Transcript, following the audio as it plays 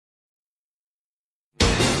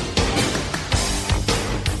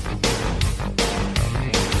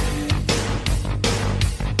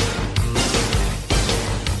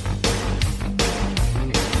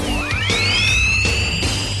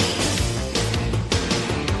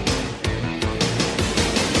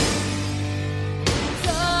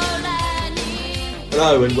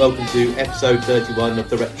Hello and welcome to episode 31 of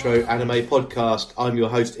the Retro Anime Podcast. I'm your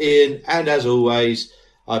host Ian, and as always,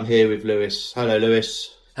 I'm here with Lewis. Hello, Lewis.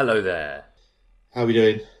 Hello there. How are we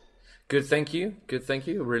doing? Good, thank you. Good, thank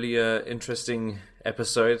you. A really interesting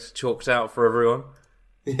episode chalked out for everyone.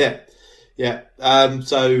 Yeah.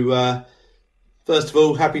 So, first of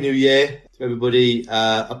all, Happy New Year to everybody.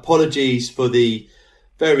 Apologies for the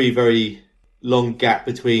very, very long gap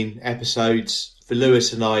between episodes. For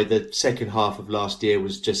Lewis and I, the second half of last year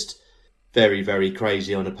was just very, very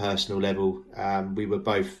crazy on a personal level. We were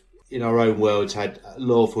both in our own worlds, had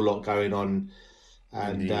an awful lot going on,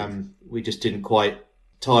 and we just didn't quite.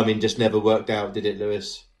 Timing just never worked out, did it,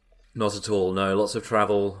 Lewis? Not at all. No, lots of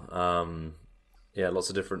travel. Lots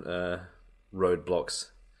of different roadblocks.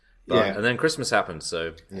 And then Christmas happened,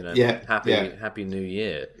 so happy New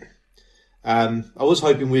Year. I was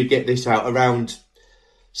hoping we'd get this out around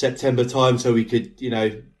September time so we could,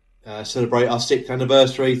 celebrate our 6th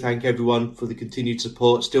anniversary. Thank everyone for the continued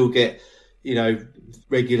support. Still get,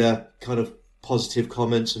 regular kind of positive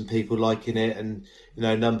comments and people liking it, and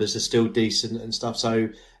numbers are still decent and stuff. So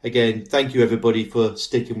again, thank you everybody for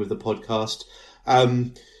sticking with the podcast.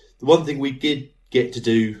 The one thing we did get to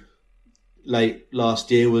do late last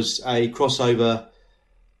year was a crossover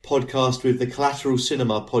podcast with the Collateral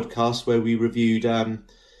Cinema podcast, where we reviewed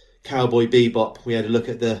Cowboy Bebop. We had a look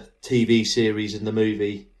at the TV series and the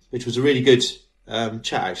movie, which was a really good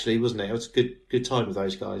chat, actually, wasn't it? It was a good time with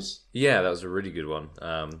those guys. Yeah, that was a really good one.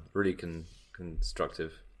 Really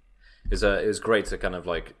constructive. It was great to kind of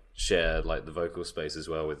like share like the vocal space as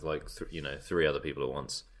well with like three other people at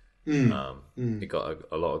once. It got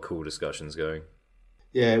a lot of cool discussions going.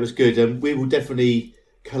 Yeah, it was good, and we will definitely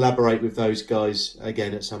collaborate with those guys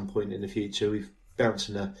again at some point in the future. We've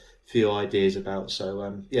bouncing a few ideas about,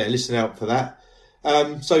 so listen out for that.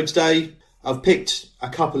 So today I've picked a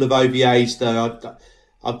couple of OVAs though.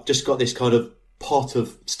 I've just got this kind of pot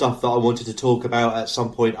of stuff that I wanted to talk about at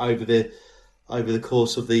some point over the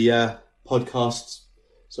course of the podcast's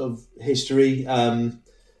sort of history, so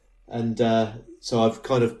I've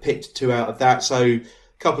kind of picked two out of that. So a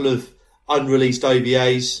couple of unreleased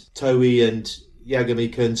OVAs, Toei and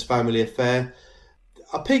Yagami Kun's Family Affair.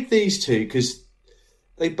 I picked these two because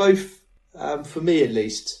they both, for me at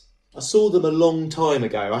least, I saw them a long time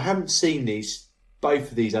ago. I haven't seen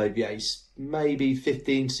both of these OVAs, maybe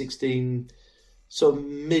 15, 16, sort of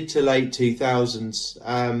mid to late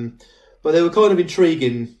 2000s. But they were kind of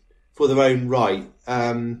intriguing for their own right.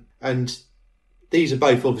 And these are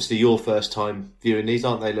both obviously your first time viewing these,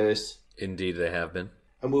 aren't they, Lewis? Indeed, they have been.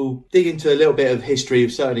 And we'll dig into a little bit of history,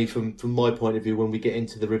 certainly from my point of view, when we get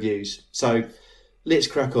into the reviews. So let's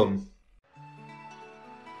crack on.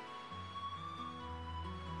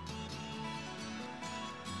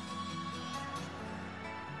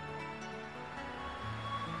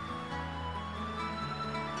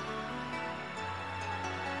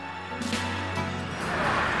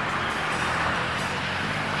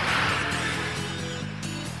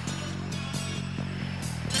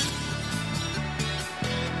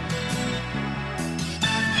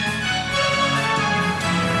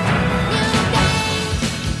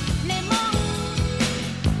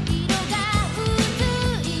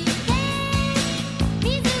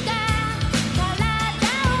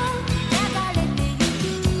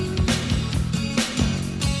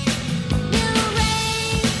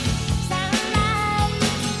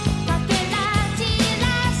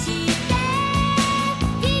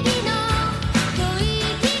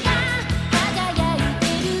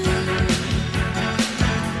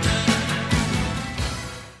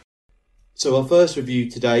 So our first review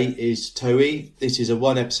today is Toei. This is a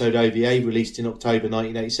one-episode OVA released in October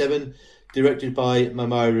 1987, directed by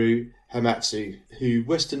Mamoru Hamatsu, who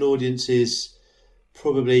Western audiences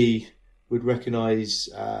probably would recognise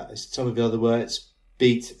some of the other words,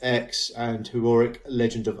 Beat X and Heroic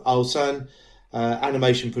Legend of Ulsan.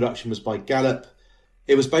 Animation production was by Gallop.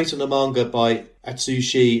 It was based on a manga by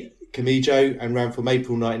Atsushi Kamijo and ran from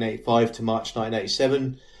April 1985 to March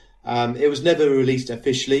 1987. It was never released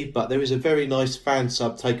officially, but there is a very nice fan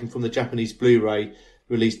sub taken from the Japanese Blu-ray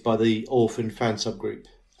released by the Orphan fan subgroup.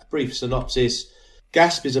 A brief synopsis.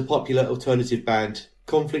 Gasp is a popular alternative band.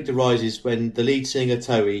 Conflict arises when the lead singer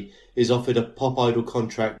Toei is offered a pop idol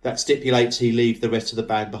contract that stipulates he leave the rest of the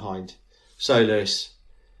band behind. So, Lewis,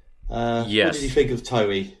 yes. What did you think of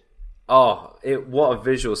Toei? Oh, what a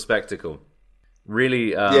visual spectacle. Really,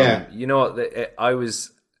 you know what,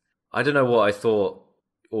 I don't know what I thought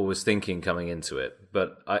or was thinking coming into it,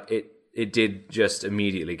 but it did just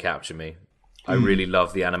immediately capture me. I really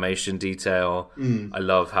love the animation detail. I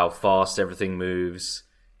love how fast everything moves.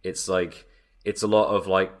 It's like it's a lot of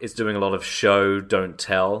like it's doing a lot of show don't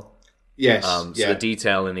tell. Yes. So the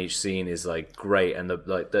detail in each scene is like great, and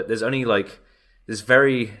there's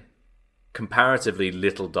very comparatively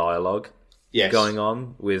little dialogue going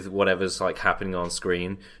on with whatever's like happening on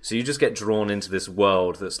screen. So you just get drawn into this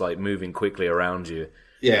world that's like moving quickly around you.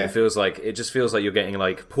 Yeah. It just feels like you're getting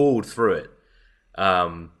like pulled through it.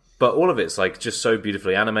 But all of it's like just so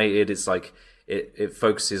beautifully animated. It's like it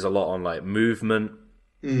focuses a lot on like movement.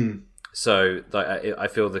 So like, I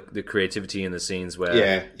feel the creativity in the scenes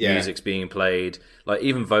where music's being played, like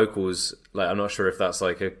even vocals. Like I'm not sure if that's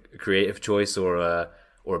like a creative choice or a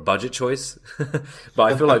budget choice,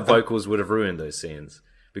 but I feel like vocals would have ruined those scenes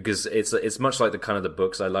because it's much like the kind of the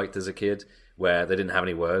books I liked as a kid where they didn't have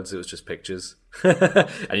any words; it was just pictures,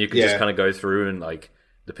 and you could just kind of go through and like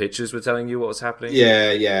the pictures were telling you what was happening.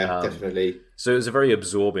 Definitely. So it was a very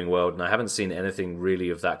absorbing world, and I haven't seen anything really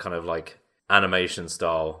of that kind of like animation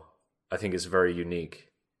style. I think it's very unique.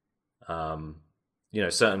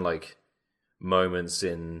 Certain like moments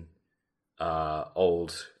in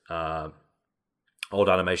old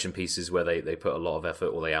animation pieces where they put a lot of effort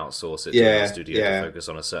or they outsource it to the studio to focus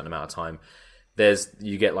on a certain amount of time.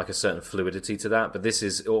 You get like a certain fluidity to that, but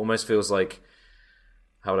it almost feels like,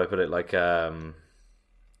 how would I put it? Like,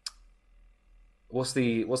 what's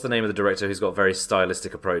the name of the director who's got a very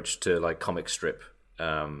stylistic approach to like comic strip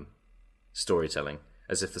storytelling,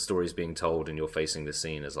 as if the story is being told and you're facing the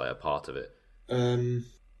scene as like a part of it.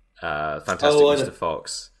 Fantastic Mr.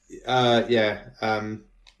 Fox.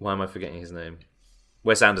 Why am I forgetting his name?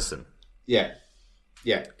 Wes Anderson. Yeah.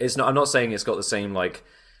 It's not. I'm not saying it's got the same like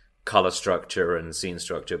color structure and scene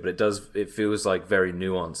structure, but it feels like very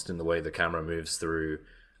nuanced in the way the camera moves through,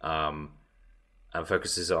 and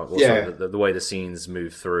focuses on the way the scenes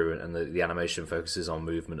move through, and the animation focuses on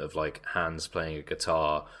movement of like hands playing a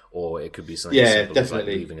guitar, or it could be something as simple as like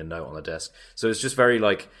leaving a note on the desk. So it's just very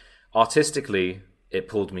like artistically, it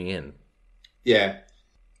pulled me in. Yeah,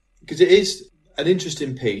 because it is an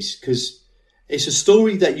interesting piece because it's a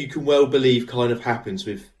story that you can well believe kind of happens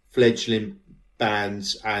with fledgling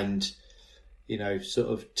bands and, sort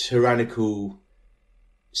of tyrannical,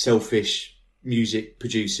 selfish music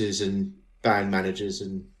producers and band managers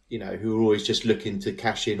and, who are always just looking to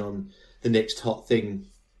cash in on the next hot thing.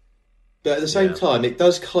 But at the same time, it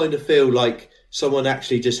does kind of feel like someone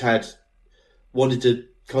actually just wanted to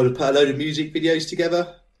kind of put a load of music videos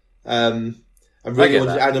together. And really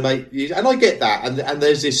wanted to animate, and I get that, and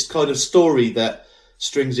there's this kind of story that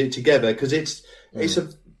strings it together because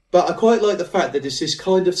but I quite like the fact that it's this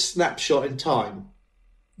kind of snapshot in time.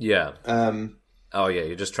 Yeah.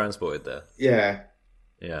 You're just transported there. Yeah.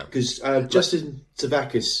 Yeah. Because Justin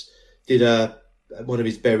Tzavakis did one of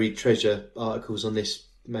his buried treasure articles on this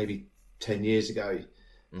maybe 10 years ago,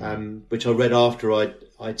 which I read after I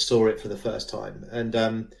saw it for the first time, and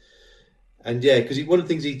because one of the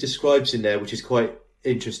things he describes in there, which is quite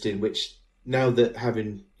interesting, which now that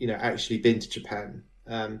having actually been to Japan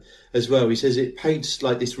as well, he says it paints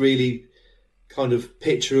like this really kind of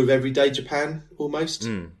picture of everyday Japan almost.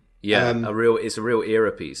 It's a real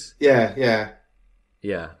era piece. Yeah,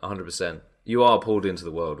 100%. You are pulled into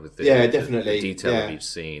the world with definitely the detail of each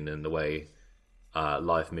scene and the way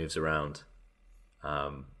life moves around.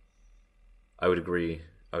 I would agree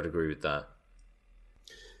with that.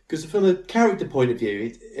 Because from a character point of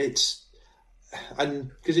view, because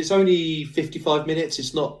it's only 55 minutes,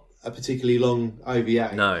 it's not a particularly long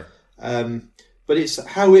OVA. No. But it's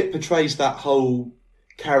how it portrays that whole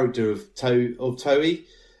character of Toei.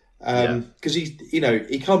 Because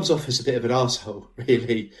he comes off as a bit of an arsehole,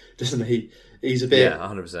 really, doesn't he? He's a bit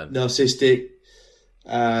 100% narcissistic,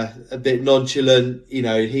 a bit nonchalant.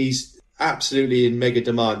 He's absolutely in mega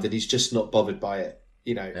demand, and he's just not bothered by it.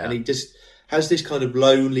 And he just has this kind of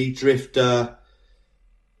lonely drifter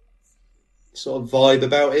sort of vibe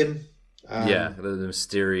about him. The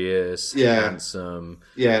mysterious, handsome,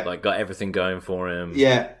 like got everything going for him.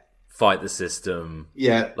 Yeah, fight the system.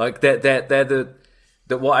 Yeah, like they're the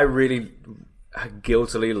what I really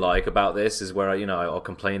guiltily like about this is where I'll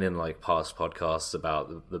complain in like past podcasts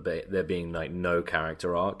about there being like no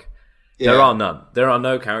character arc. Yeah. There are none. There are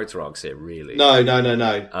no character arcs here, really. No.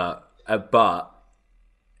 But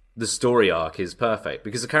the story arc is perfect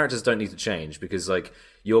because the characters don't need to change because like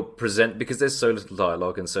because there's so little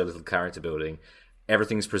dialogue and so little character building,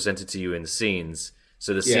 everything's presented to you in scenes.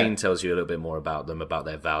 So the scene tells you a little bit more about them, about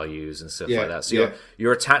their values and stuff like that. So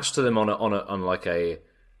you're attached to them on like a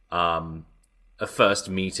first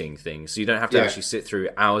meeting thing. So you don't have to actually sit through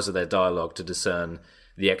hours of their dialogue to discern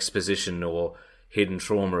the exposition or hidden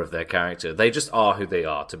trauma of their character. They just are who they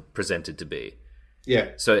are presented to be.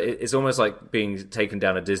 Yeah. So it's almost like being taken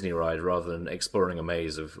down a Disney ride rather than exploring a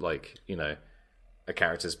maze of, like, you know, a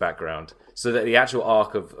character's background. So that the actual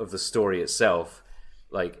arc of the story itself,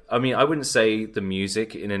 like, I mean, I wouldn't say the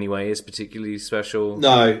music in any way is particularly special.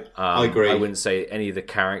 No, I agree. I wouldn't say any of the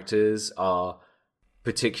characters are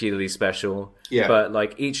particularly special. Yeah. But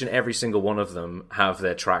like each and every single one of them have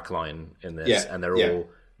their track line in this, Yeah. and Yeah.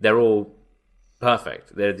 they're all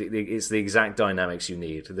perfect. It's the exact dynamics you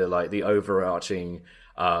need. They're like the overarching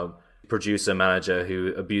producer manager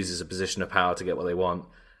who abuses a position of power to get what they want.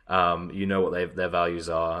 You know what their values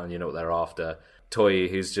are, and you know what they're after. Toei,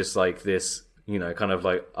 who's just like this, you know, kind of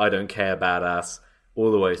like I don't care badass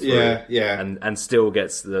all the way through. Yeah, yeah. And still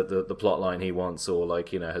gets the plot line he wants, or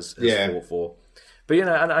like, you know, has Yeah. fought for. But, you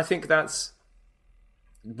know, and I think that's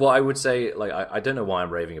what I would say. Like, I don't know why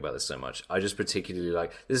I'm raving about this so much. I just particularly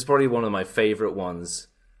like, this is probably one of my favorite ones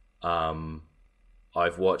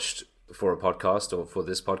I've watched for a podcast, or for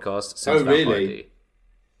this podcast, since really? Vampire D.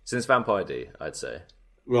 Since Vampire D, I'd say.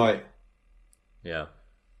 Right. Yeah.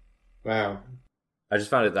 Wow. I just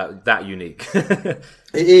found it that unique. It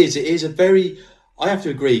is a very, I have to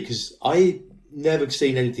agree, because I never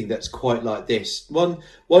seen anything that's quite like this. One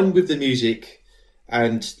with the music,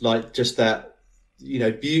 and like just that, you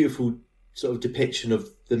know, beautiful sort of depiction of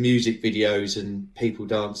the music videos and people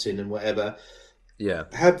dancing and whatever. Yeah.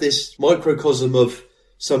 Have this microcosm of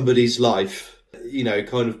somebody's life, you know,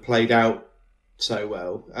 kind of played out so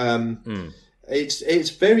well. It's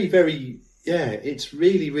very, very, yeah, it's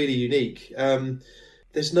really, really unique.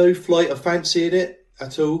 There's no flight of fancy in it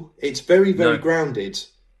at all. It's very, very grounded,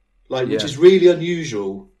 like, which is really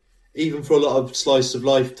unusual, even for a lot of slice of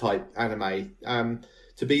life type anime.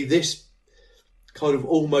 To be this kind of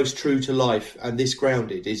almost true to life and this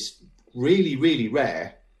grounded is really, really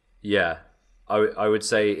rare. Yeah. I would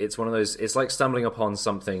say it's one of those, it's like stumbling upon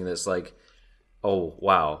something that's like, oh,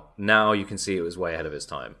 wow, now you can see it was way ahead of its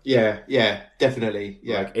time. Yeah, definitely.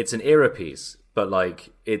 Yeah. Like, it's an era piece, but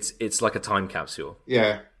like it's like a time capsule.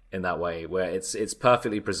 Yeah. In that way, where it's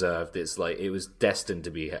perfectly preserved. It's like it was destined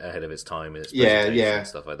to be ahead of its time in its presentation and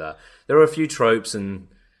stuff like that. There are a few tropes and,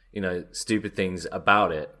 you know, stupid things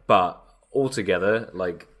about it, but altogether,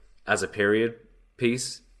 like, as a period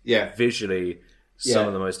piece, visually, some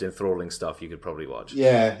of the most enthralling stuff you could probably watch.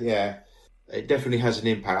 Yeah. It definitely has an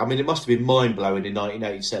impact. I mean, it must have been mind-blowing in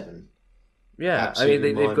 1987. Yeah,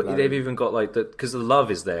 absolutely. I mean, they've even got like because the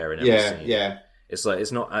love is there in every scene. Yeah. It's like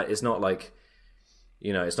it's not like,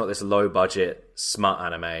 you know, it's not this low budget smut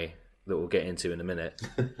anime that we'll get into in a minute,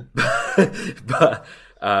 but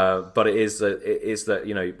it is that,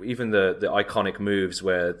 you know, even the iconic moves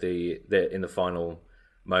where they're in the final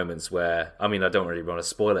moments where, I mean, I don't really want to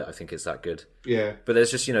spoil it. I think it's that good. Yeah. But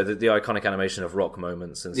there's just, you know, the iconic animation of rock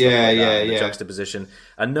moments and stuff like that, and the juxtaposition,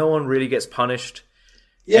 and no one really gets punished.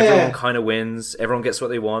 Yeah. Everyone kind of wins. Everyone gets what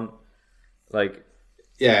they want. Like,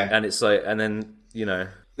 yeah. And it's like, and then, you know,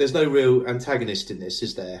 there's no real antagonist in this,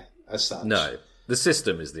 is there, as such? No. The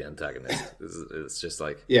system is the antagonist. It's just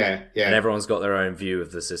like... Yeah. And everyone's got their own view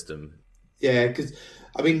of the system. Yeah, because,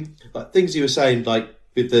 I mean, like, things you were saying, like,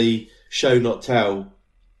 with the show not tell,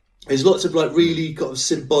 there's lots of, like, really kind of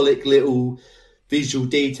symbolic little visual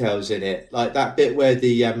details in it. Like that bit where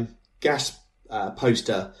the gas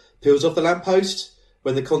poster peels off the lamppost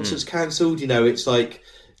when the concert's cancelled. You know, it's like,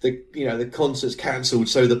 the concert's cancelled,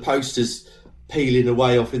 so the poster's peeling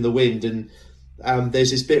away off in the wind, and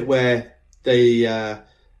there's this bit where they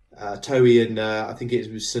Toei and I think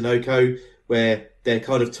it was Sonoko, where they're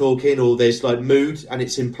kind of talking, or there's like mood and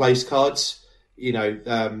it's in place cards, you know,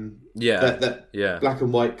 black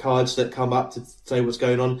and white cards that come up to say what's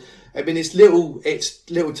going on. I mean, it's little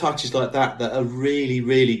touches like that are really,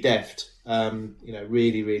 really deft.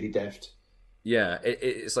 Really, really deft. Yeah,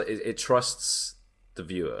 it's like it trusts the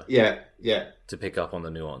viewer. Yeah. To pick up on the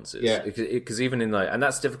nuances. Yeah. Because even in and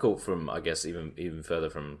that's difficult from, I guess, even further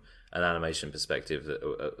from an animation perspective,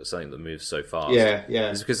 something that moves so fast. Yeah.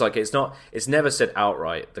 It's because like it's never said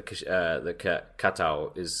outright the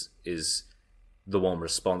Katao is the one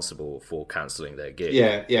responsible for cancelling their gig.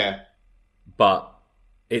 Yeah. But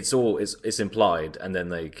it's implied, and then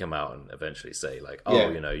they come out and eventually say like,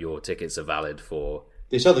 you know, your tickets are valid for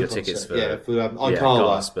this other your concert, tickets for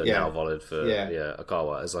Aikawa, but now valid for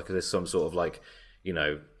Aikawa, as like there's some sort of like, you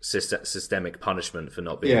know, systemic punishment for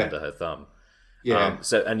not being under her thumb. Yeah.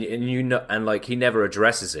 So and you know, and like he never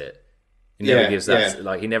addresses it. He never gives that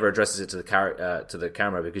like he never addresses it to the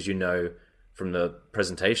camera, because you know from the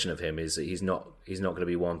presentation of him is that he's not going to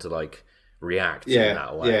be one to like react in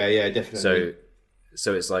that way. Yeah, definitely.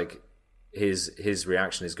 So it's like his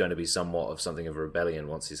reaction is going to be somewhat of something of a rebellion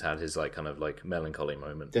once he's had his like kind of like melancholy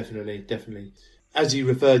moment. Definitely. as you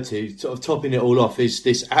referred to, sort of topping it all off is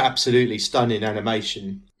this absolutely stunning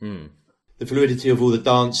animation. The fluidity of all the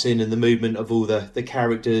dancing and the movement of all the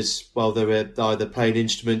characters while they're either playing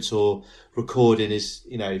instruments or recording is,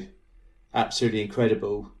 absolutely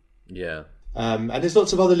incredible. Yeah. And there's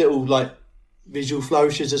lots of other little like visual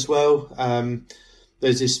flourishes as well.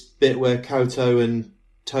 There's this bit where Koto and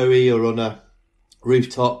Toei are on a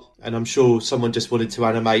rooftop, and I'm sure someone just wanted to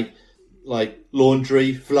animate like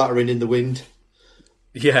laundry fluttering in the wind.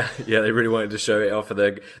 Yeah, they really wanted to show it off,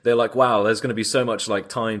 and they're like, wow, there's going to be so much like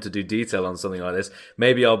time to do detail on something like this.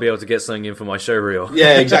 Maybe I'll be able to get something in for my showreel.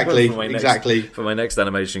 Yeah, exactly, for my next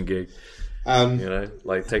animation gig.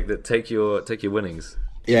 Like take your winnings.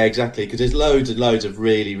 Yeah, exactly, because there's loads and loads of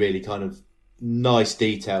really, really kind of nice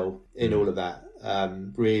detail in all of that.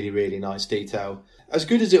 Really, really nice detail. As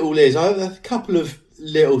good as it all is, I have a couple of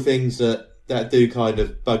little things that do kind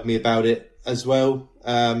of bug me about it as well.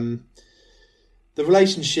 The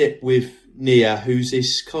relationship with Nia, who's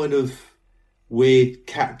this kind of weird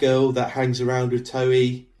cat girl that hangs around with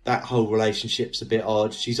Toei, that whole relationship's a bit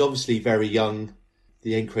odd. She's obviously very young.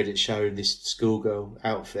 The end credits show in this schoolgirl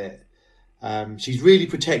outfit. She's really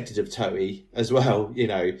protected of Toei as well,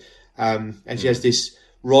 and she has this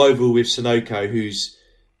rival with Sonoko, who's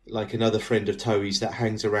like another friend of Toei's that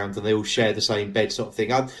hangs around, and they all share the same bed sort of thing.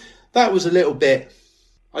 That was a little bit,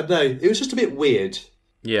 I don't know, it was just a bit weird.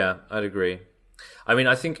 Yeah, I'd agree. I mean,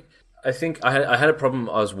 I think I had a problem.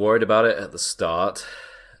 I was worried about it at the start,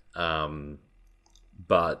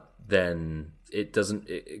 but then it doesn't,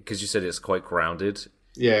 because you said it's quite grounded.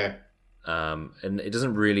 Yeah. And it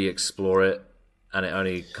doesn't really explore it, and it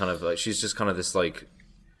only kind of like, she's just kind of this like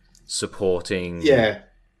supporting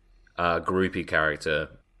groupie character,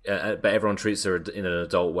 but everyone treats her in an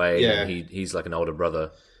adult way. Yeah. And he's like an older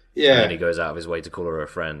brother. Yeah. And then he goes out of his way to call her a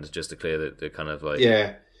friend just to clear the kind of like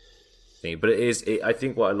thing. But I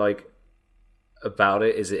think what I like about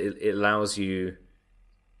it is it allows you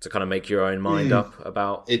to kind of make your own mind up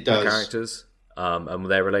about the characters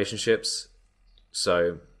and their relationships.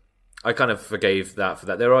 So I kind of forgave that for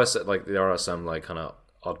that. There are some like kind of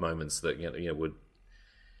odd moments that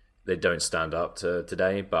they don't stand up to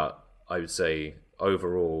today, but I would say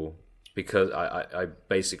overall, because I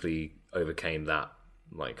basically overcame that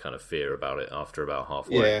like kind of fear about it after about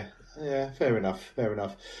halfway. Yeah, fair enough.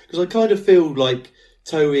 Because I kind of feel like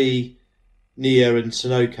Toei, Nia, and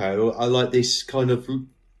Sonoko are like this kind of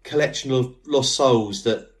collection of lost souls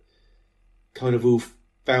that kind of all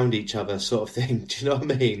found each other, sort of thing. Do you know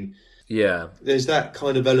what I mean? Yeah. There's that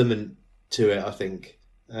kind of element to it, I think.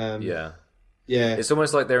 Yeah. Yeah. It's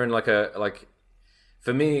almost like they're in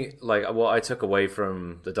for me, like what I took away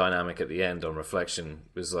from the dynamic at the end on reflection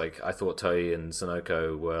was like, I thought Toei and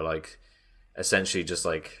Sonoko were like essentially just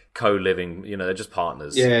like co-living, they're just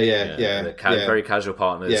partners. Yeah. They're very casual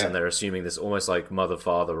partners, and they're assuming this almost like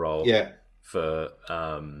mother-father role for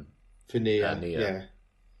Nia. Nia.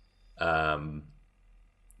 And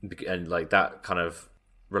like that kind of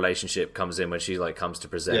relationship comes in when she like comes to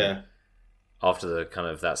present after the kind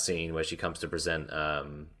of that scene where she comes to present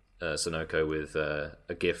Sonoko with a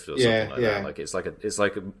gift or something like that. Like it's like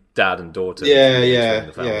a dad and daughter in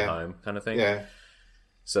the family home kind of thing. Yeah.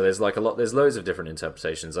 So there's loads of different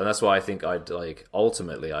interpretations, and that's why I think I'd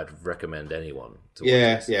recommend anyone to watch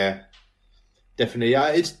this. Yeah, definitely.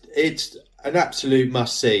 It's an absolute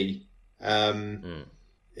must see.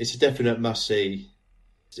 It's a definite must see.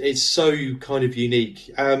 It's so kind of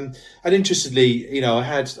unique. And interestingly,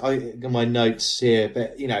 I got my notes here,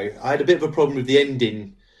 but I had a bit of a problem with the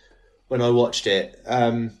ending when I watched it.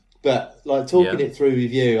 But like talking it through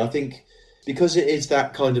with you, I think because it is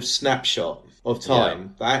that kind of snapshot of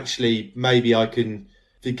time, that actually maybe I can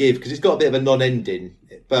forgive, because it's got a bit of a non-ending,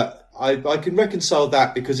 but I can reconcile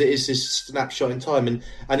that because it is this snapshot in time, and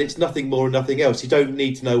it's nothing more and nothing else. You don't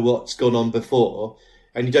need to know what's gone on before,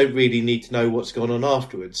 and you don't really need to know what's gone on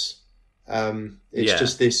afterwards. It's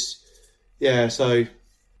just this, so...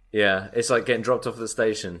 Yeah, it's like getting dropped off at the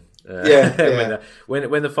station.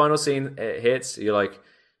 When the final scene hits, you're like,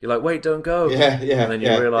 wait, don't go. And then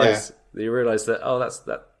you realize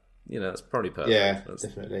that that's probably perfect. Yeah, that's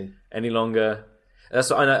definitely. Any longer,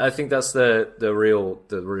 I think that's the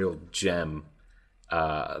real gem.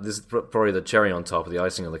 This is probably the cherry on top of the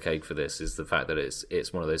icing on the cake for this, is the fact that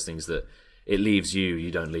it's one of those things that it leaves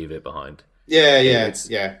you don't leave it behind. You're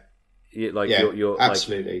absolutely. Like,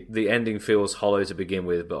 the ending feels hollow to begin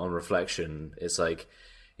with, but on reflection, it's like,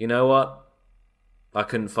 you know what? I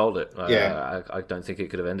couldn't fold it. I don't think it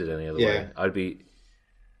could have ended any other way. I'd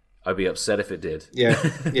be upset if it did.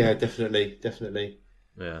 Definitely.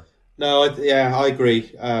 Yeah. No, I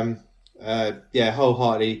agree.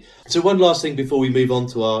 wholeheartedly. So one last thing before we move on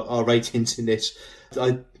to our ratings in this.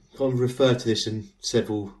 I kind of referred to this in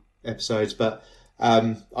several episodes, but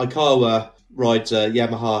Aikawa rides a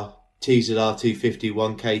Yamaha TZR 250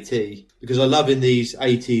 1KT because I love in these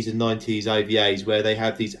 80s and 90s OVAs where they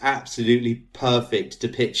have these absolutely perfect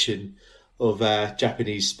depiction of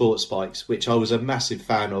Japanese sports bikes, which I was a massive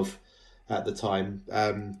fan of at the time.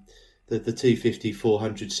 The 250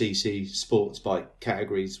 400cc sports bike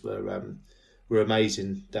categories were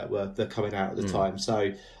amazing they're coming out at the time. So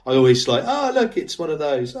I always like, look, it's one of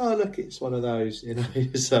those. Oh, look, it's one of those. You know,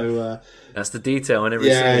 so that's the detail in every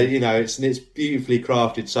scene. You know, it's beautifully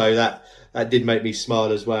crafted. So that did make me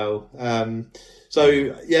smile as well.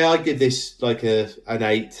 I'd give this like an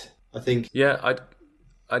 8. I think. Yeah,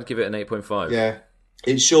 I'd give it an 8.5. Yeah,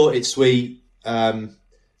 it's short, it's sweet. I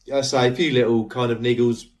say a few little kind of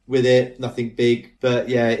niggles with it, nothing big, but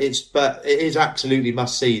it is absolutely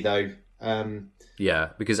must see though.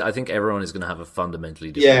 Because I think everyone is going to have a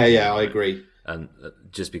fundamentally different. Yeah, I agree. And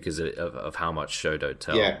just because of how much show don't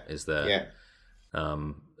tell is there. Yeah.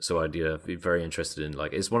 So I'd be very interested in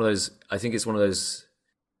it's one of those. I think it's one of those.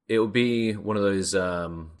 It will be one of those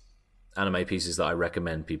anime pieces that I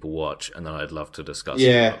recommend people watch, and then I'd love to discuss.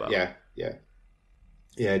 Yeah,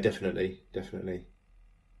 definitely.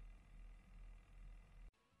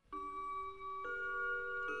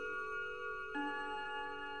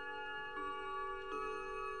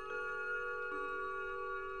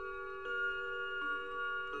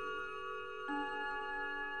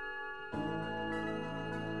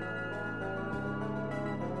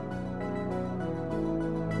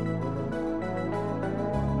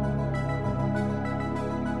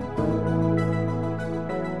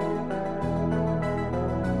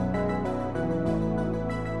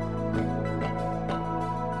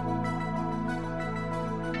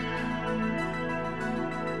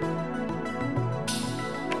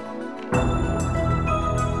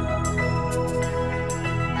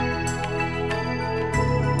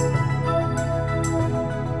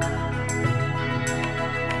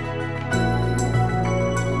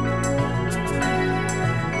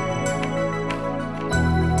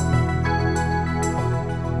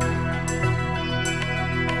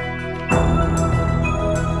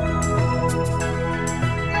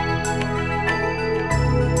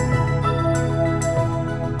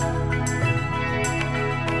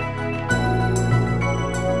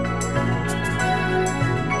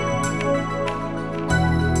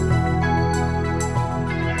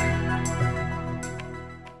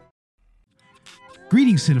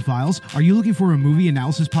 Greetings, cinephiles. Are you looking for a movie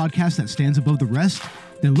analysis podcast that stands above the rest?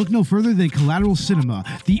 Then look no further than Collateral Cinema,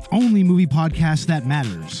 the only movie podcast that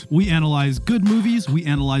matters. We analyze good movies, we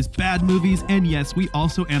analyze bad movies, and yes, we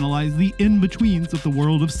also analyze the in-betweens of the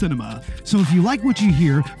world of cinema. So if you like what you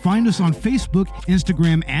hear, find us on Facebook,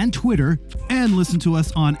 Instagram, and Twitter. And listen to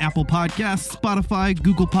us on Apple Podcasts, Spotify,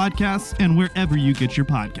 Google Podcasts, and wherever you get your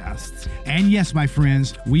podcasts. And yes, my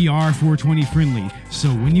friends, we are 420 friendly. So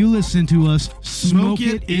when you listen to us, smoke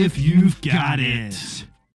it if you've got it.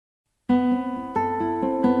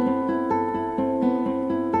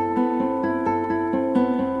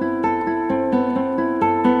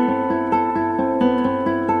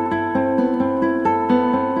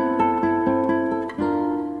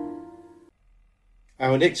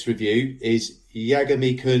 Our next review is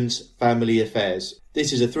Yagami-kun's Family Affairs.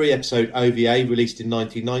 This is a 3-episode OVA released in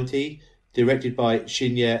 1990, directed by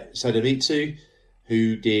Shinya Sadamitsu,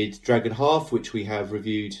 who did Dragon Half, which we have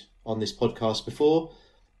reviewed on this podcast before,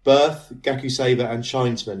 Birth, Gakuseiba and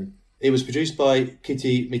Shinesman. It was produced by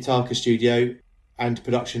Kitty Mitaka Studio and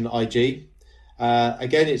Production IG.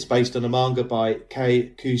 Again, it's based on a manga by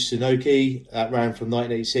Kei Kusunoki that ran from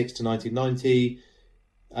 1986 to 1990.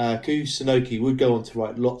 Kusunoki would go on to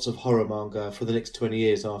write lots of horror manga for the next 20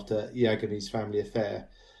 years after Yagami's Family Affair.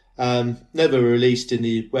 Never released in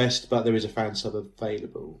the West, but there is a fan sub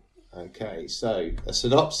available. Okay, so a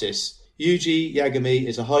synopsis. Yuji Yagami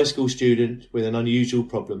is a high school student with an unusual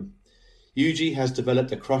problem. Yuji has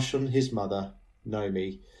developed a crush on his mother,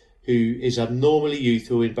 Nomi, who is abnormally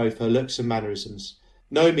youthful in both her looks and mannerisms.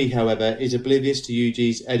 Nomi, however, is oblivious to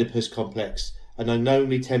Yuji's Oedipus complex and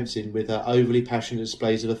unknowingly tempts him with her overly passionate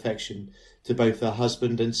displays of affection to both her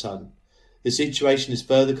husband and son. The situation is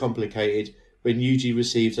further complicated when Yuji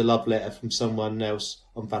receives a love letter from someone else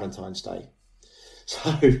on Valentine's Day.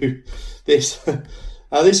 So, this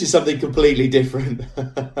is something completely different.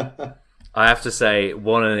 I have to say,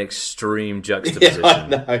 what an extreme juxtaposition.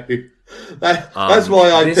 Yeah, I know. That's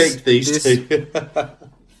why I picked these two.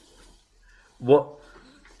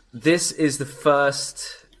 This is the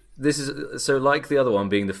first... This is so like the other one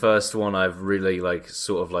being the first one I've really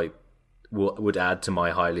would add to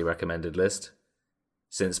my highly recommended list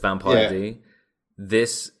since Vampire D.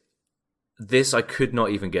 This I could not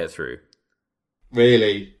even get through.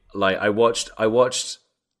 Really? Like I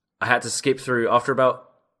had to skip through after about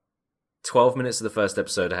 12 minutes of the first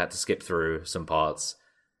episode. I had to skip through some parts.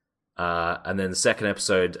 And then the second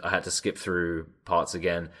episode, I had to skip through parts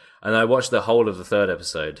again. And I watched the whole of the third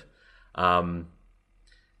episode.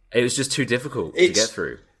 It was just too difficult to get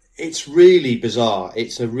through. It's really bizarre.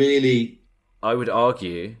 I would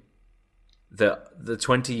argue that the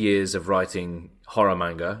 20 years of writing horror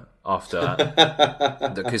manga after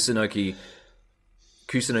that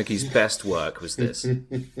Kusunoki's best work was this.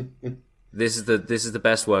 This is the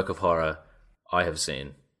best work of horror I have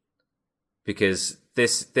seen. Because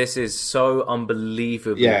this is so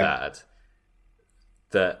unbelievably bad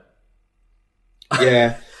that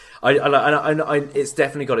I it's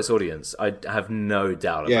definitely got its audience. I have no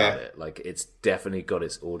doubt about it. Like it's definitely got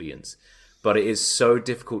its audience, but it is so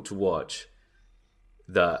difficult to watch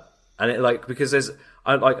because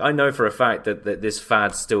I know for a fact that this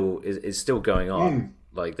fad still is still going on.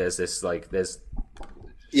 Like there's smart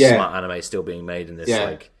anime still being made in this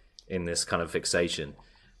in this kind of fixation,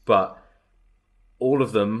 but all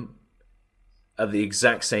of them are the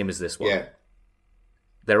exact same as this one. Yeah.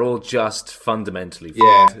 They're all just fundamentally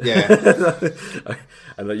fucked. Yeah.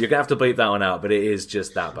 And you're gonna have to bleep that one out, but it is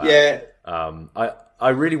just that bad. Yeah. I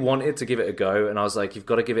really wanted to give it a go, and I was like, you've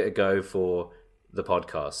got to give it a go for the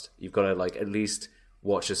podcast. You've got to like at least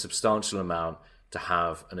watch a substantial amount to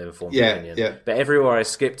have an informed opinion. Yeah. But everywhere I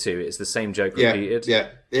skip to, it's the same joke repeated. Yeah,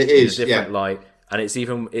 it is. In a different light, and it's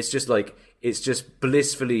just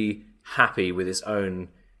blissfully happy with its own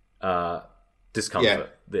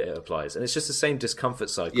discomfort that it applies, and it's just the same discomfort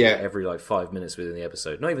cycle every like 5 minutes within the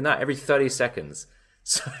episode. Not even that, every 30 seconds.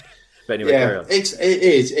 So, but anyway, carry on.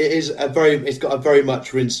 It's got a very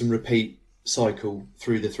much rinse and repeat cycle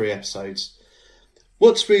through the 3 episodes.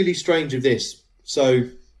 What's really strange of this? So,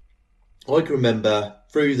 I can remember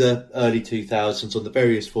through the early 2000s on the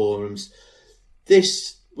various forums,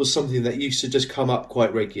 this was something that used to just come up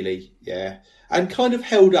quite regularly, and kind of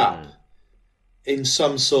held up in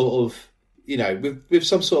some sort of, with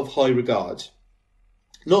some sort of high regard.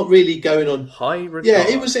 Not really going on high regard. Yeah,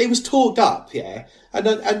 it was talked up,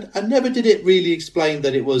 and never did it really explain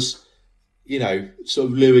that it was, sort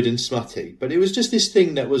of lewd and smutty. But it was just this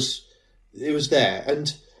thing that was there.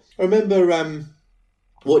 And I remember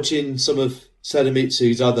watching some of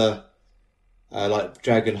Sadomitsu's other like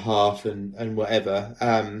Dragon Half and whatever.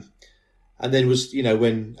 And then was,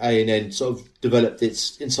 when A&N sort of developed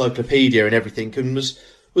its encyclopedia and everything, and was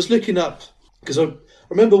looking up, because I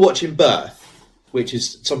remember watching Birth, which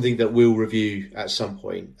is something that we'll review at some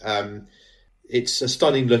point. It's a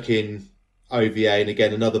stunning looking OVA, and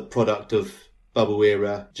again, another product of Bubble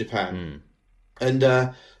Era Japan.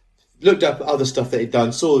 And looked up other stuff that he'd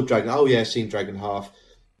done, saw Dragon, seen Dragon Half.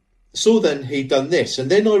 Saw then he'd done this, and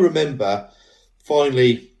then I remember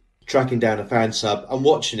finally tracking down a fan sub and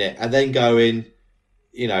watching it, and then going,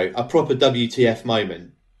 a proper WTF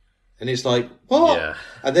moment. And it's like, what? Yeah.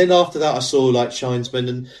 And then after that I saw like Shinesman,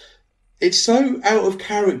 and it's so out of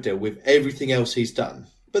character with everything else he's done.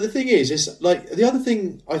 But the thing is like, the other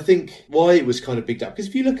thing I think why it was kind of bigged up, because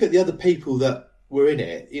if you look at the other people that were in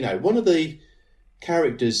it, one of the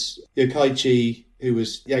characters, Yokaichi, who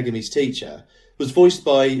was Yagami's teacher, was voiced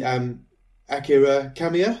by Akira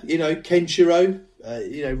Kamiya, Kenshiro,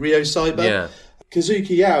 Ryo Cyber. Yeah.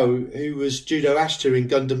 Kazuki Yao, who was Judo Ashita in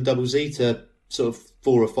Gundam Double Zeta sort of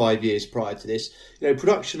 4 or 5 years prior to this.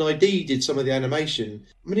 Production ID did some of the animation.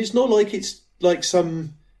 I mean, it's not like it's like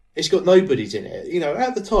it's got nobodies in it.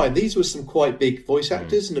 At the time, these were some quite big voice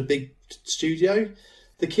actors and a big studio.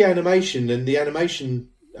 The key animation and the animation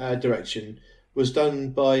direction was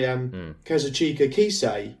done by Kazuchika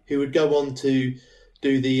Kisei, who would go on to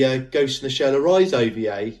do the Ghost in the Shell Arise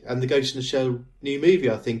OVA and the Ghost in the Shell new movie,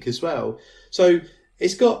 I think, as well. So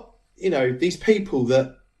it's got, these people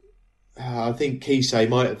that I think Kisei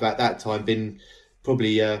might have at that time been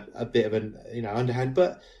probably a bit of an, underhand,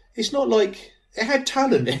 but it's not like it had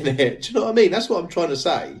talent in it. Do you know what I mean? That's what I'm trying to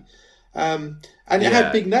say. And it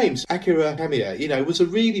had big names. Akira Kamiya, was a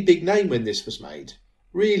really big name when this was made.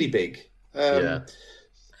 Really big.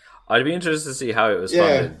 I'd be interested to see how it was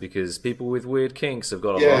funded, because people with weird kinks have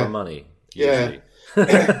got a lot of money usually.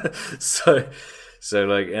 so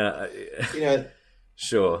like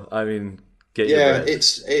sure. I mean, get your bread.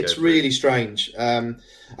 It's really strange, and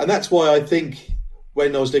that's why I think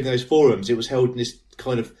when I was looking at those forums, it was held in this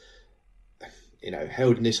kind of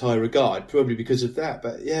held in this high regard, probably because of that.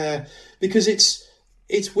 But because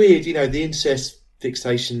it's weird, the incest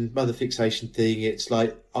mother fixation thing. It's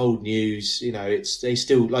like old news, they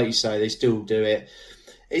still, like you say, they still do it.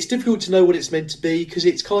 It's difficult to know what it's meant to be because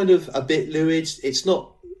it's kind of a bit lewd. It's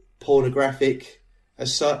not pornographic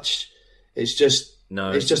as such. It's just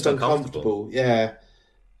uncomfortable. Yeah.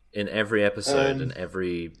 In every episode and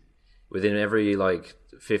within every like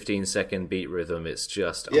 15-second beat rhythm, it's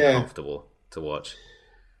just uncomfortable to watch.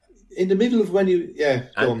 In the middle of when you go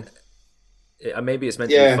on. Maybe it's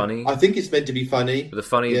meant to be funny. I think it's meant to be funny. But the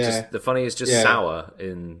funny is just sour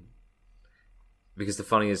because the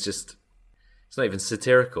funny is just, it's not even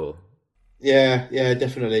satirical. Yeah,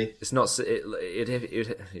 definitely. It's not.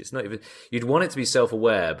 It's not even. You'd want it to be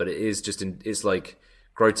self-aware, but it is just. It's like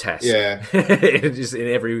grotesque. Yeah, just in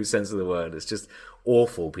every sense of the word. It's just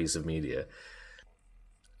awful piece of media.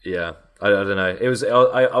 Yeah, I don't know. It was.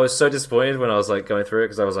 I was so disappointed when I was like going through it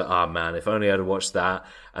because I was like, oh man, if only I'd have watched that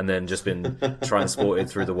and then just been transported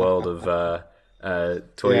through the world of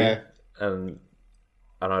Toy and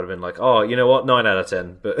I'd have been like, oh, you know what, 9 out of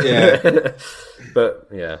 10. But but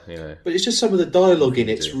yeah, But it's just some of the dialogue in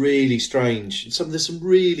it's really strange. There's some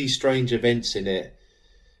really strange events in it.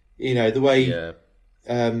 The way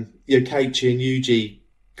Yokkaichi and Yuji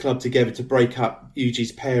club together to break up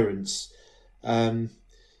Yuji's parents.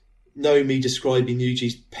 Nomi describing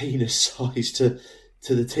Yuji's penis size to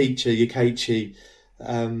the teacher Yokkaichi.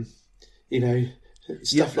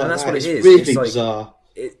 Stuff like that's that. What it's it is. Really bizarre.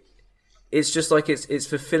 It's just like it's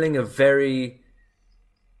fulfilling a very.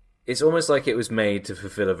 It's almost like it was made to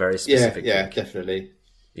fulfill a very specific. Yeah, definitely.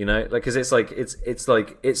 Because it's like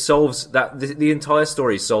it solves that the entire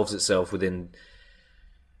story solves itself within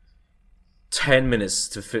 10 minutes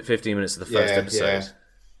to 15 minutes of the first episode. Yeah.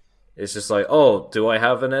 It's just like, oh, do I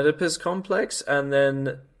have an Oedipus complex? And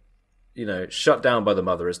then, shut down by the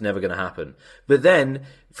mother. It's never going to happen. But then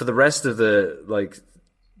for the rest of the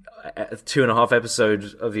 2.5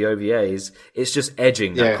 episodes of the OVAs, it's just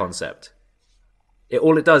edging that concept.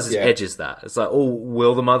 All it does is edges that. It's like, oh,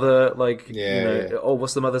 will the mother oh,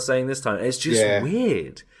 what's the mother saying this time? And it's just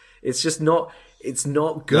weird. It's just not. It's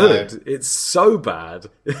not good. No. It's so bad.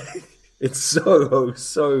 It's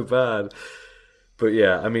so bad. But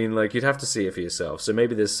yeah, I mean, you'd have to see it for yourself. So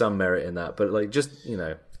maybe there's some merit in that. But just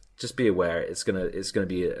be aware it's gonna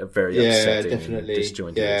be a very upsetting and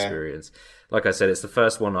disjointed experience. Like I said, it's the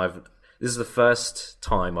first one this is the first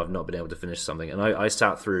time I've not been able to finish something, and I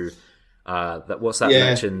sat through what's that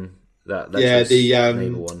mention that the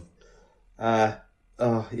naval one. I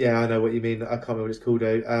know what you mean. I can't remember what it's called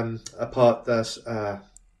though. A part that's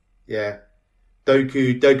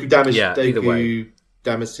Doku damage. Yeah, Doku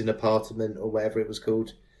damage in apartment or whatever it was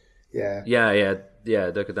called. Yeah.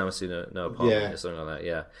 Doku damage in no apartment or something like that.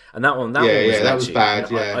 Yeah, and that one was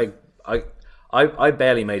bad. I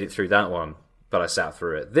barely made it through that one, but I sat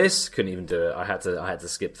through it. This couldn't even do it. I had to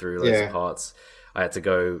skip through loads of parts. I had to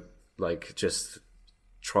go just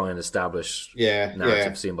try and establish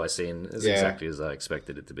narrative scene by scene as exactly as I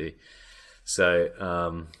expected it to be.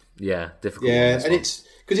 So difficult. Yeah, and it's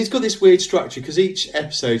because it's got this weird structure because each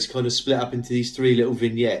episode's kind of split up into these 3 little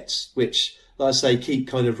vignettes, which, like I say, keep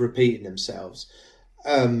kind of repeating themselves.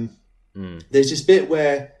 There's this bit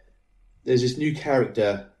where there's this new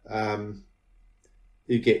character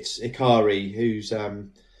who gets Ikari,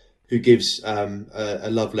 who gives a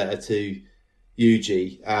love letter to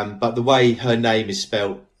Yuji, but the way her name is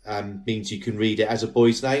spelt means you can read it as a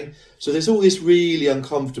boy's name. So there's all this really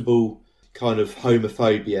uncomfortable kind of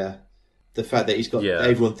homophobia. The fact that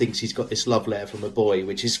everyone thinks he's got this love letter from a boy,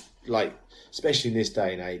 which is especially in this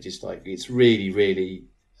day and age, it's really, really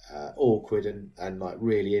awkward and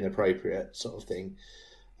really inappropriate sort of thing.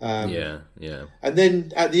 And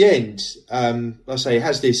then at the end, like I say, it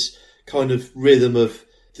has this kind of rhythm of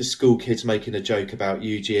the school kids making a joke about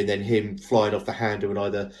Yuji and then him flying off the handle and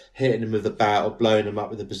either hitting him with a bat or blowing him up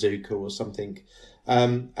with a bazooka or something.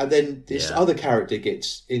 And then this other character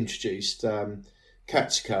gets introduced,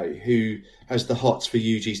 Katsuko, who has the hots for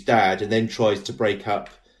Yuji's dad and then tries to break up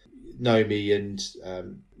Nomi and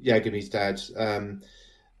Yagumi's dad.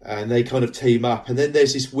 And they kind of team up. And then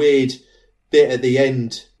there's this weird bit at the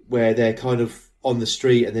end where they're kind of on the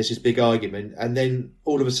street and there's this big argument. And then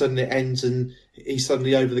all of a sudden it ends and he's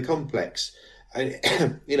suddenly over the complex. And,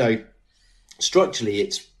 structurally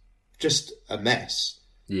it's just a mess.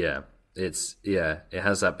 Yeah. It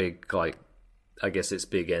has that big, I guess its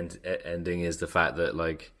big ending is the fact that,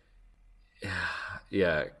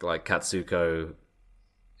 Katsuko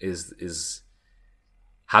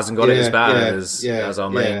hasn't got it as bad as our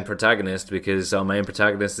main protagonist, because our main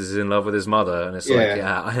protagonist is in love with his mother, and it's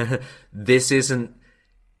this isn't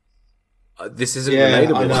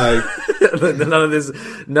relatable. I know.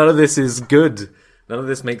 None of this is good. None of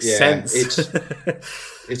this makes sense. It's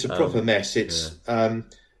a proper mess.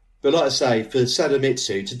 But like I say, for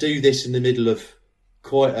Sadomitsu to do this in the middle of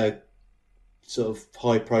quite a sort of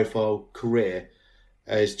high-profile career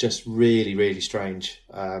is just really, really strange.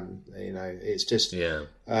 It's just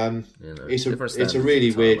it's a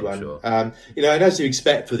really weird one. Sure. And as you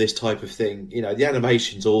expect for this type of thing, the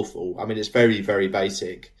animation's awful. I mean, it's very, very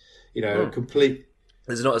basic. Complete.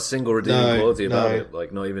 There's not a single redeeming quality about it.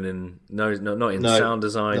 Like not even in sound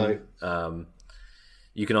design. No.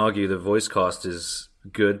 You can argue the voice cast is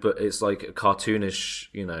good, but it's like a cartoonish,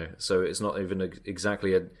 so it's not even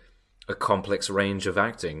exactly a complex range of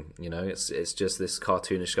acting. It's just this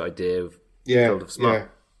cartoonish idea of filled of smut.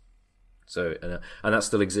 So and that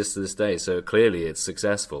still exists to this day. So clearly it's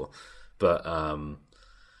successful, but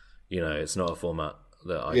it's not a format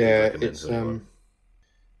that I can recommend to anyone.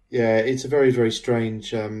 It's a very, very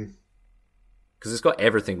strange. Because it's got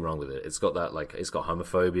everything wrong with it. It's got that, it's got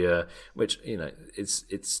homophobia, which it's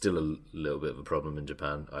still a little bit of a problem in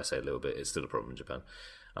Japan. I say a little bit. It's still a problem in Japan.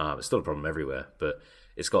 It's still a problem everywhere, but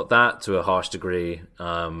it's got that to a harsh degree.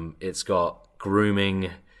 It's got grooming.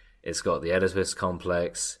 It's got the Oedipus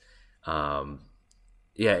complex.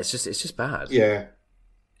 It's just bad. Yeah.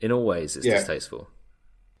 In all ways, it's distasteful.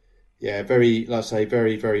 Yeah, very, like I say,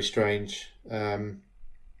 very, very strange.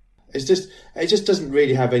 It just doesn't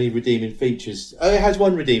really have any redeeming features. Oh, it has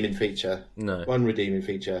one redeeming feature. No. One redeeming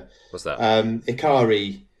feature. What's that?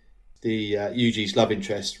 Ikari, the Yuji's love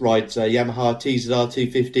interest, rides a Yamaha TZR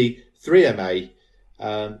 250 3MA,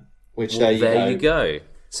 which there you go.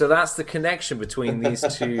 So that's the connection between these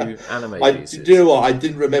two anime pieces. Do you know what? I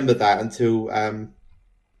didn't remember that until...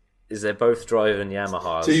 Is they're both driving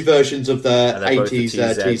Yamahas. Two versions of the 80s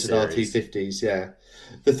TZR 250s, yeah.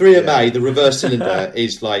 The 3MA, the reverse cylinder,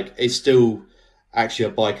 it's still actually a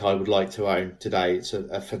bike I would like to own today. It's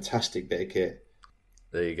a fantastic bit of kit.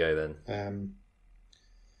 There you go then.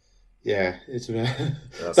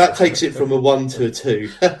 That takes it from a 1 to a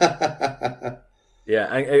 2.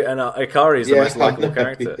 Yeah, and Ikari is the most likable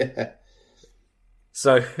character. Yeah.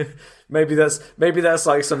 So maybe that's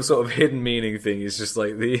like some sort of hidden meaning thing. It's just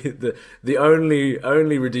like the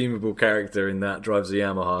only redeemable character in that drives a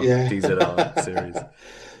Yamaha TZR series.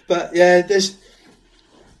 But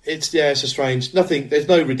it's a strange nothing. There's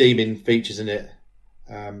no redeeming features in it.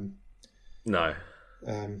 No.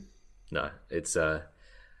 No, it's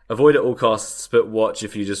avoid at all costs, but watch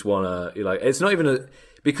if you just want to. It's not even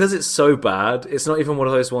because it's so bad. It's not even one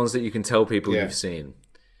of those ones that you can tell people you've seen.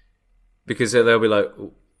 Because they'll be like,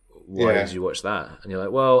 why did you watch that? And you're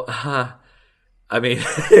like, well, I mean,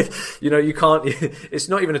 you can't. It's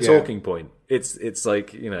not even a talking point. It's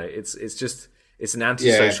like it's an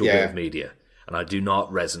antisocial bit of media, and I do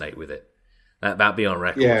not resonate with it. That be on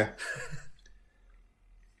record. Yeah.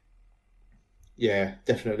 Yeah,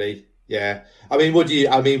 definitely. Yeah. I mean, was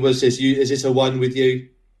this you? Is this a 1 with you?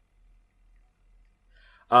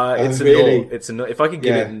 It's really? It's a. If I could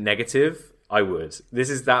give it negative, I would. This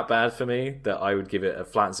is that bad for me that I would give it a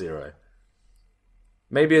flat 0.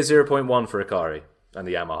 Maybe a 0.1 for Ikari and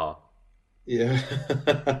the Yamaha. Yeah.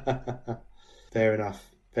 Fair enough.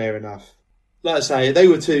 Like I say, they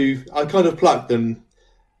were two. I kind of plucked them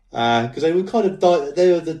because they were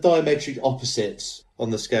they were the diametric opposites on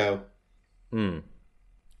the scale.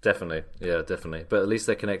 Definitely. Yeah, definitely. But at least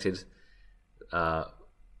they're connected by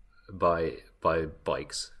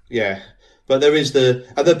bikes. Yeah. But there is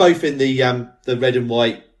and they're both in the red and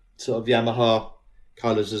white sort of Yamaha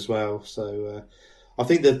colours as well. So I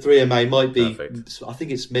think the 3MA might be. Perfect. I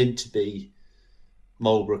think it's meant to be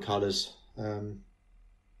Marlboro colours.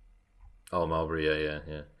 Marlboro, yeah.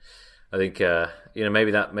 I think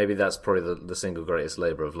maybe that's probably the single greatest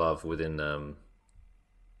labour of love within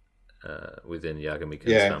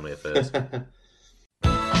Yagami-kun's family affairs.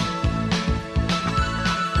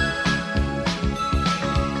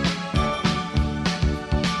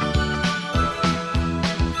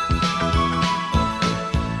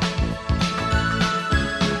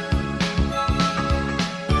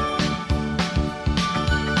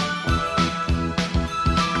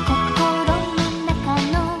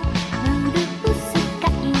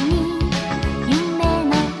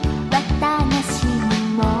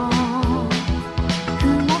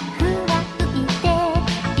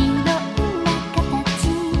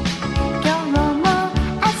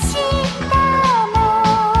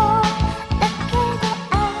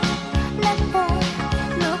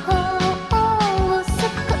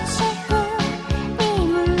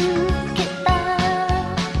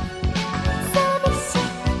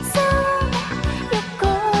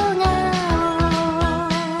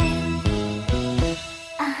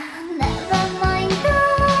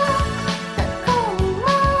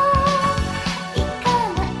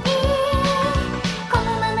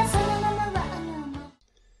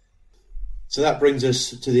 So that brings us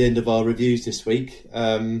to the end of our reviews this week.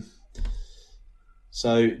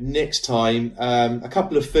 So next time, a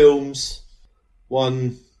couple of films.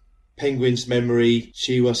 One, Penguin's Memory,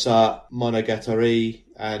 Shiwasa Monogatari,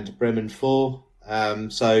 and Bremen 4.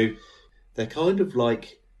 So they're kind of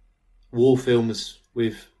like war films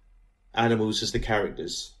with animals as the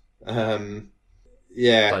characters. They're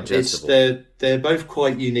both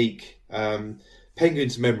quite unique.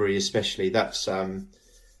 Penguin's Memory, especially. That's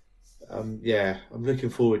I'm looking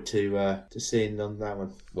forward to seeing on that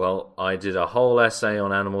one. Well, I did a whole essay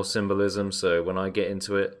on animal symbolism, so when I get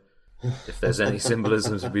into it, if there's any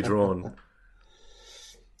symbolisms to be drawn,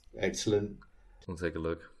 excellent. We'll take a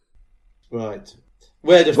look. Right.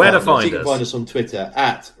 Where to find us? You can us? Find us on Twitter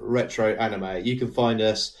at Retro Anime. You can find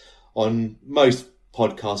us on most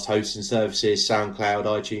podcast hosting services: SoundCloud,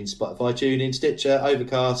 iTunes, Spotify, TuneIn, Stitcher,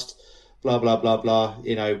 Overcast, blah blah blah blah.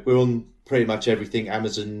 We're on pretty much everything.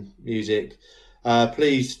 Amazon Music.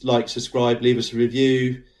 Please like, subscribe, leave us a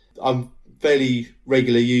review. I'm fairly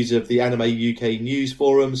regular user of the Anime UK news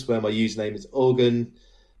forums, where my username is Organ.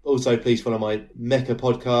 Also, please follow my Mecha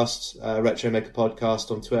podcast, Retro Mecha Podcast,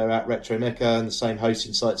 on Twitter at Retro Mecha, and the same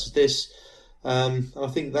hosting sites as this. I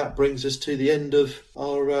think that brings us to the end of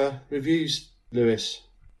our reviews, Lewis.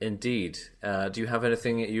 Indeed. Do you have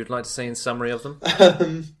anything you'd like to say in summary of them?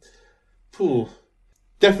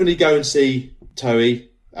 Definitely go and see Toei,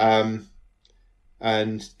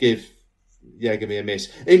 and give me a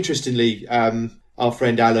miss. Interestingly, our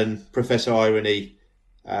friend Alan, Professor Irony,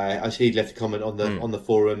 he left a comment on the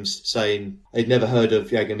forums saying he'd never heard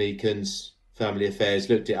of Yagami-kun's Family Affairs,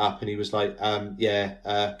 looked it up, and he was like,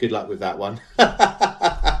 good luck with that one.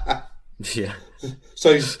 Yeah.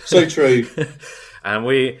 So true. And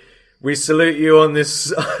we salute you on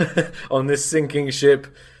this on this sinking ship,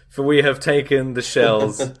 for we have taken the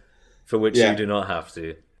shells for which you do not have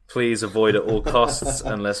to. Please avoid at all costs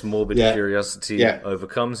unless morbid curiosity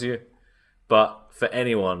overcomes you. But for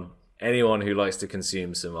anyone who likes to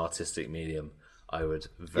consume some artistic medium, I would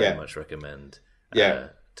very much recommend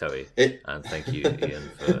Toei. And thank you,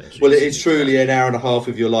 Ian, for introducing Well, it's truly an hour and a half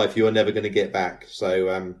of your life you are never going to get back.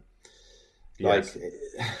 So,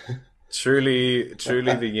 truly the yin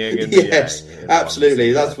and the yang. Yes,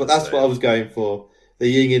 absolutely. That's what I was going for. The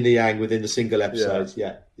yin and the yang within a single episode.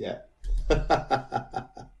 Yeah.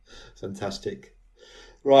 Fantastic.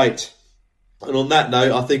 Right. And on that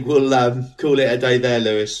note, I think we'll call it a day there,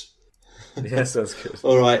 Lewis. Yeah, sounds good.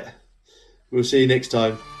 All right. We'll see you next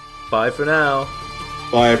time. Bye for now.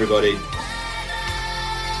 Bye, everybody.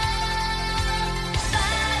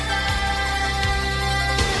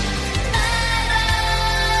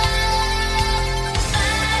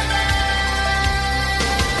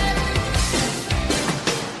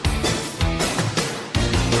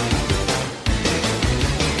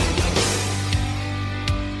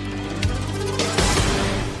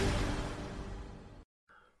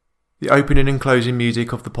 The opening and closing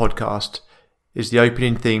music of the podcast is the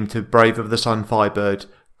opening theme to Brave of the Sun Firebird,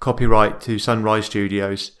 copyright to Sunrise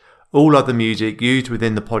Studios. All other music used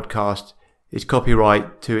within the podcast is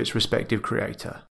copyright to its respective creator.